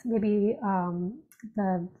work with maybe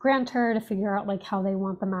the grantor to figure out like how they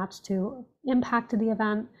want the match to impact the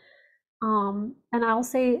event. And I'll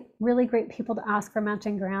say really great people to ask for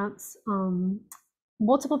matching grants.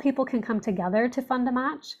 Multiple people can come together to fund a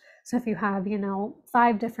match. So if you have,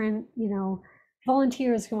 5 different,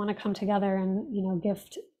 volunteers who want to come together and,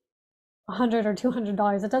 gift $100 or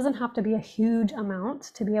 $200, it doesn't have to be a huge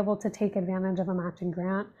amount to be able to take advantage of a matching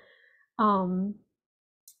grant.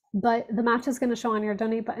 But the match is going to show on your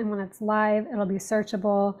donate button when it's live. It'll be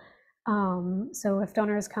searchable. So if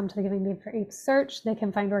donors come to the Giving Day for Apes search, they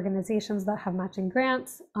can find organizations that have matching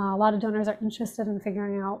grants. A lot of donors are interested in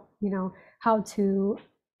figuring out, how to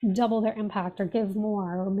double their impact or give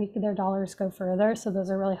more or make their dollars go further. So those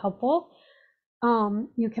are really helpful.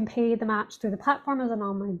 You can pay the match through the platform as an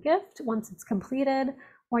online gift once it's completed,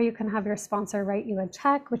 or you can have your sponsor write you a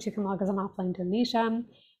check, which you can log as an offline donation.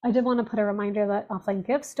 I did want to put a reminder that offline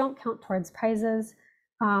gifts don't count towards prizes.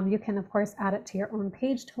 You can, of course, add it to your own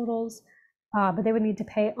page totals, but they would need to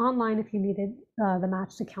pay online if you needed the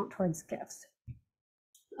match to count towards gifts.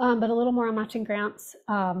 But a little more on matching grants.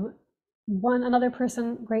 Another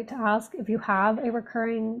person great to ask, if you have a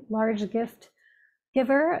recurring large gift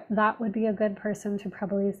giver, that would be a good person to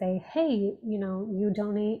probably say, hey, you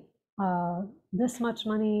donate this much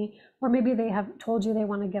money, or maybe they have told you they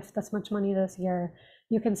want to gift this much money this year.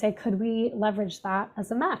 You can say, could we leverage that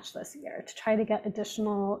as a match this year to try to get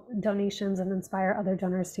additional donations and inspire other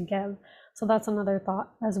donors to give? So that's another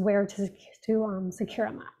thought as where to secure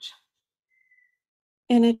a match.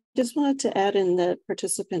 And I just wanted to add in the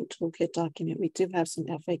participant toolkit document, we do have some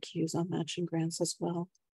FAQs on matching grants as well.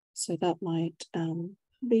 So that might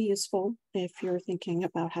be useful if you're thinking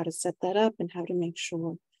about how to set that up and how to make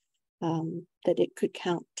sure that it could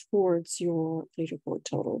count towards your leaderboard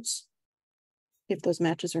totals if those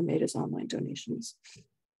matches are made as online donations.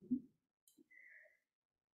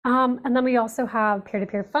 And then we also have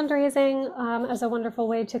peer-to-peer fundraising as a wonderful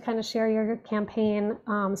way to kind of share your campaign.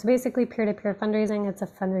 So basically peer-to-peer fundraising, it's a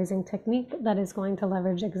fundraising technique that is going to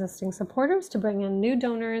leverage existing supporters to bring in new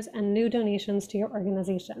donors and new donations to your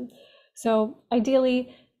organization. So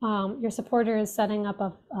ideally, your supporter is setting up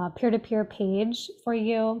a peer-to-peer page for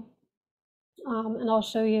you. And I'll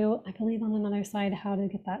show you, I believe on another slide, how to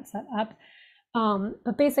get that set up.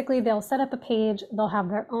 But basically they'll set up a page, they'll have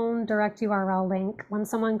their own direct URL link. When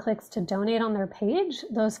someone clicks to donate on their page,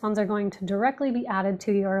 those funds are going to directly be added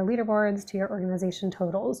to your leaderboards, to your organization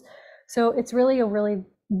totals. So it's really a really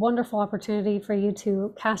wonderful opportunity for you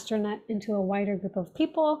to cast your net into a wider group of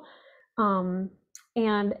people. And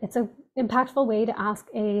it's an impactful way to ask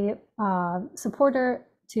a supporter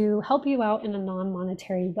to help you out in a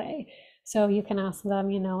non-monetary way. So you can ask them,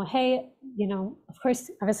 hey, of course,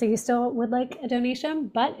 obviously you still would like a donation,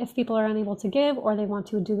 but if people are unable to give or they want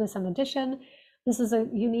to do this in addition, this is a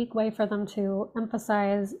unique way for them to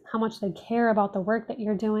emphasize how much they care about the work that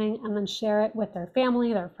you're doing and then share it with their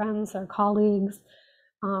family, their friends, their colleagues,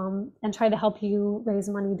 and try to help you raise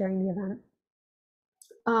money during the event.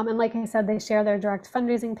 And like I said, they share their direct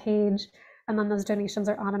fundraising page, and then those donations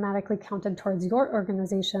are automatically counted towards your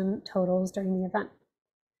organization totals during the event.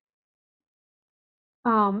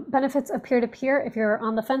 Benefits of peer-to-peer, if you're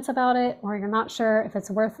on the fence about it or you're not sure if it's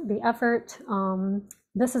worth the effort,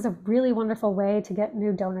 this is a really wonderful way to get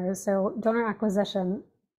new donors. So donor acquisition,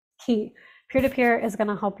 key. Peer-to-peer is going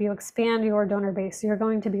to help you expand your donor base. So you're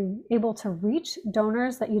going to be able to reach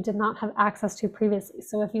donors that you did not have access to previously.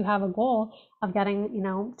 So if you have a goal of getting,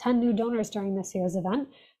 10 new donors during this year's event,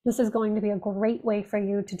 this is going to be a great way for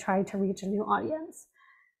you to try to reach a new audience.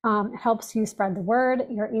 It helps you spread the word.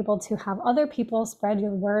 You're able to have other people spread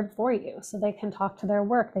your word for you, so they can talk to their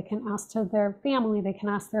work, they can ask to their family, they can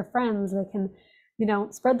ask their friends, they can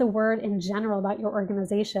spread the word in general about your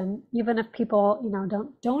organization. Even if people,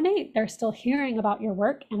 don't donate, they're still hearing about your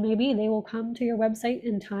work, and maybe they will come to your website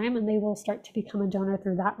in time and they will start to become a donor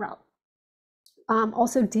through that route.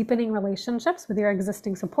 Also deepening relationships with your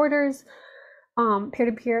existing supporters.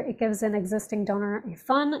 Peer-to-peer, it gives an existing donor a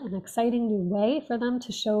fun and exciting new way for them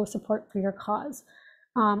to show support for your cause.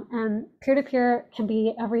 And peer-to-peer can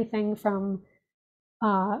be everything from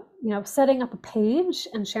setting up a page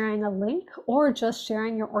and sharing a link, or just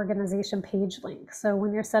sharing your organization page link. So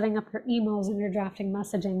when you're setting up your emails and you're drafting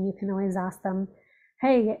messaging, you can always ask them,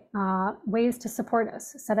 hey, ways to support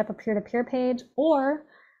us. Set up a peer-to-peer page, or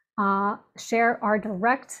share our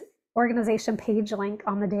direct organization page link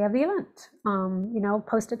on the day of the event.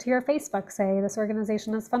 Post it to your Facebook, say this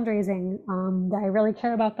organization is fundraising, that I really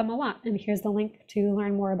care about them a lot, and here's the link to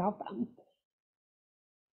learn more about them.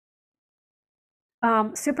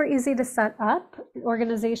 Super easy to set up.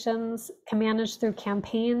 Organizations can manage through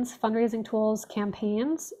campaigns, fundraising tools,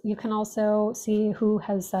 campaigns. You can also see who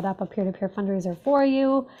has set up a peer-to-peer fundraiser for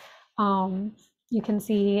you. You can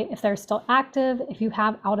see if they're still active. If you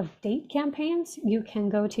have out-of-date campaigns, you can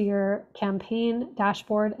go to your campaign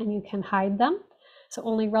dashboard and you can hide them. So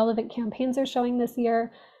only relevant campaigns are showing this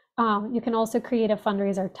year. You can also create a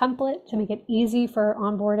fundraiser template to make it easy for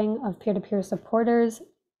onboarding of peer-to-peer supporters.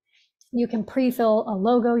 You can pre-fill a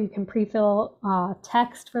logo, you can pre-fill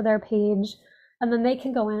text for their page, and then they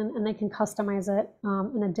can go in and they can customize it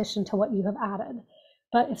in addition to what you have added.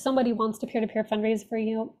 But if somebody wants to peer-to-peer fundraise for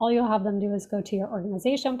you, all you'll have them do is go to your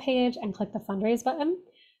organization page and click the fundraise button,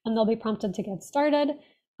 and they'll be prompted to get started,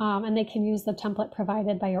 and they can use the template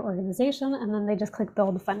provided by your organization, and then they just click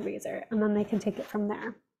build fundraiser, and then they can take it from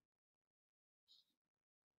there.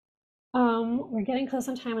 We're getting close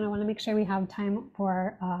on time, and I want to make sure we have time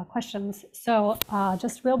for questions. So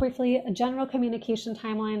just real briefly, a general communication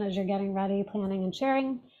timeline as you're getting ready, planning, and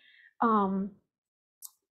sharing.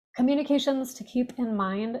 Communications to keep in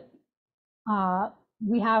mind.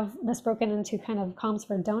 We have this broken into kind of comms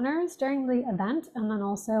for donors during the event, and then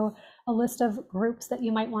also a list of groups that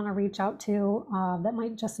you might want to reach out to that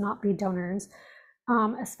might just not be donors.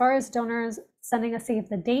 As far as donors, sending a save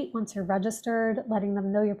the date once you're registered, letting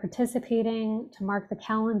them know you're participating, to mark the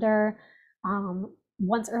calendar.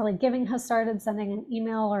 Once early giving has started, sending an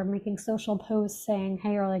email or making social posts saying,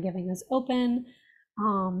 hey, early giving is open.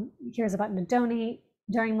 Here's a button to donate.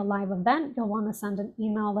 During the live event, you'll want to send an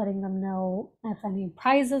email letting them know if any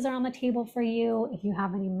prizes are on the table for you, if you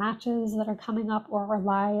have any matches that are coming up or are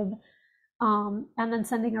live. And then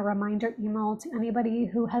sending a reminder email to anybody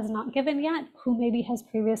who has not given yet, who maybe has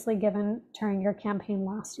previously given during your campaign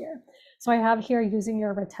last year. So I have here using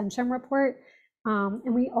your retention report.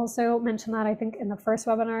 And we also mentioned that, I think, in the first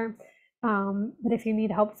webinar. But if you need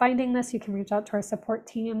help finding this, you can reach out to our support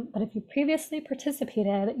team. But if you previously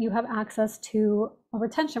participated, you have access to a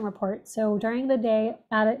retention report. So during the day,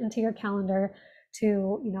 add it into your calendar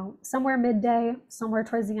to, somewhere midday, somewhere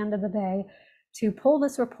towards the end of the day, to pull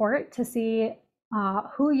this report to see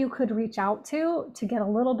who you could reach out to get a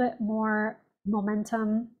little bit more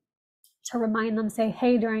momentum, to remind them, say,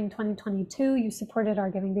 hey, during 2022, you supported our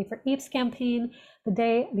Giving Day for Apes campaign. The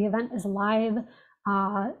day the event is live,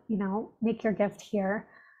 make your gift here.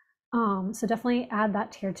 So definitely add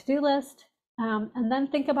that to your to-do list. And then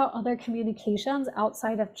think about other communications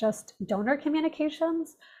outside of just donor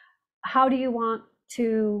communications. How do you want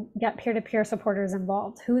to get peer-to-peer supporters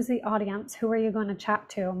involved? Who's the audience? Who are you going to chat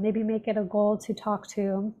to? Maybe make it a goal to talk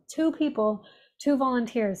to 2 people, 2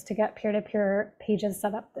 volunteers to get peer-to-peer pages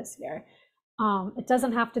set up this year. It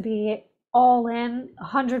doesn't have to be all in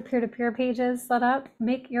 100 peer-to-peer pages set up.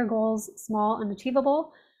 Make your goals small and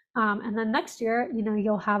achievable. And then next year,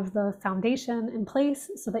 you'll have the foundation in place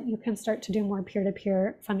so that you can start to do more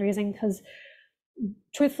peer-to-peer fundraising, because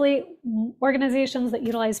truthfully, organizations that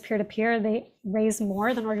utilize peer-to-peer, they raise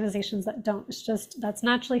more than organizations that don't. It's just, that's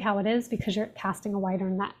naturally how it is, because you're casting a wider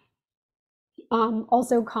net.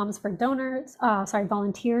 Also comms for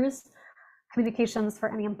volunteers, communications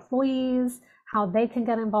for any employees, how they can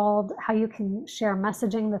get involved, how you can share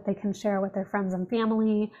messaging that they can share with their friends and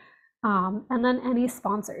family, and then any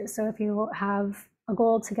sponsors. So if you have a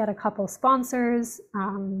goal to get a couple sponsors,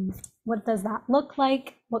 what does that look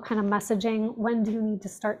like? What kind of messaging? When do you need to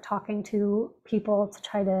start talking to people to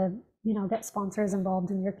try to get sponsors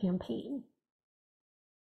involved in your campaign.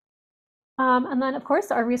 And then, of course,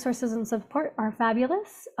 our resources and support are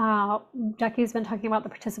fabulous. Jackie's been talking about the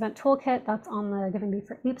participant toolkit that's on the Giving Day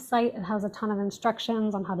for Apes site. It has a ton of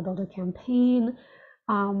instructions on how to build a campaign.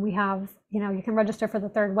 We have, you can register for the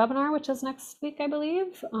third webinar, which is next week, I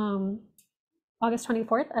believe, August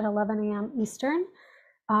 24th at 11 a.m. Eastern.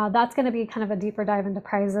 That's going to be kind of a deeper dive into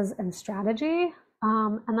prizes and strategy.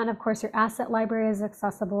 And then, of course, your asset library is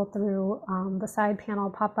accessible through the side panel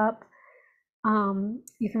pop-up.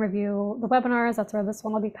 You can review the webinars, that's where this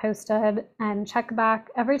one will be posted, and check back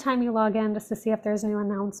every time you log in just to see if there's new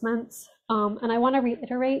announcements. And I want to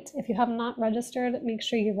reiterate, if you have not registered, make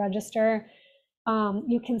sure you register.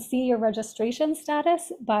 You can see your registration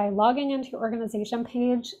status by logging into your organization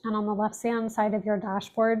page, and on the left-hand side of your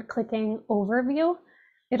dashboard, clicking Overview.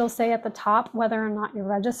 It'll say at the top whether or not you're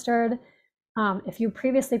registered. If you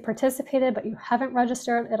previously participated but you haven't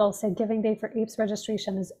registered, it'll say Giving Day for Apes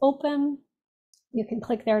registration is open. You can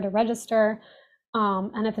click there to register,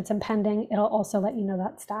 and if it's impending, it'll also let you know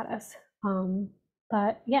that status.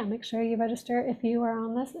 But yeah, make sure you register if you are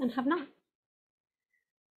on this and have not.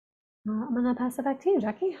 I'm gonna pass it back to you,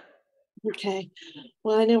 Jackie. Okay,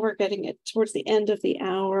 well, I know we're getting it towards the end of the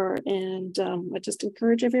hour, and I just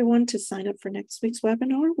encourage everyone to sign up for next week's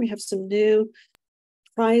webinar. We have some new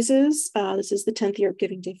prizes. This is the 10th year of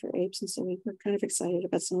Giving Day for Apes, and so we're kind of excited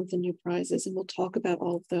about some of the new prizes, and we'll talk about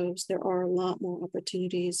all of those. There are a lot more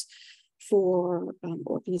opportunities for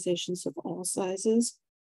organizations of all sizes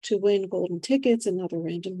to win golden tickets and other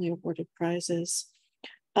randomly awarded prizes.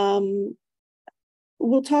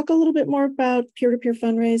 We'll talk a little bit more about peer-to-peer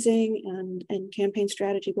fundraising and campaign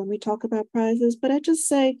strategy when we talk about prizes, but I just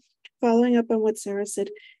say, following up on what Sarah said,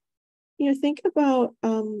 think about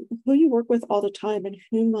who you work with all the time and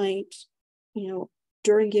who might,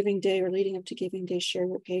 during Giving Day or leading up to Giving Day, share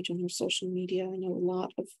your page on your social media. I know a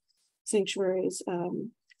lot of sanctuaries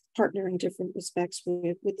partner in different respects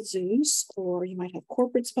with zoos, or you might have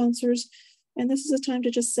corporate sponsors. And this is a time to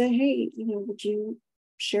just say, hey, would you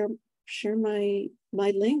share my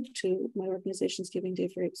link to my organization's Giving Day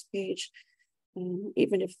for Apes page?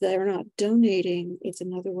 Even if they're not donating, it's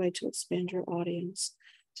another way to expand your audience.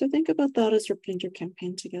 So think about that as you're putting your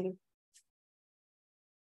campaign together.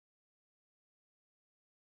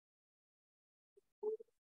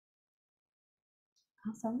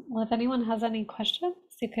 Awesome. Well, if anyone has any questions,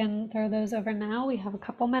 you can throw those over now. We have a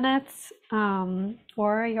couple minutes,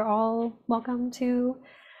 or you're all welcome to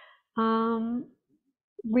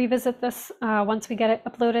revisit this once we get it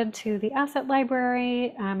uploaded to the asset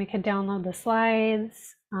library. You can download the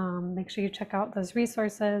slides. Make sure you check out those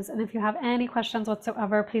resources. And if you have any questions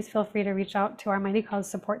whatsoever, please feel free to reach out to our Mighty Cause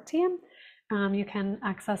support team. You can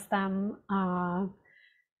access them 9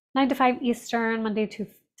 to 5 Eastern, Monday to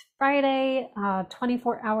Friday,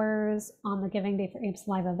 24 hours on the Giving Day for Apes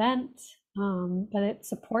live event. But it's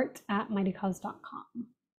support@mightycause.com.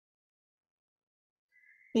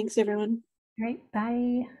 Thanks, everyone. All right,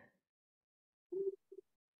 bye.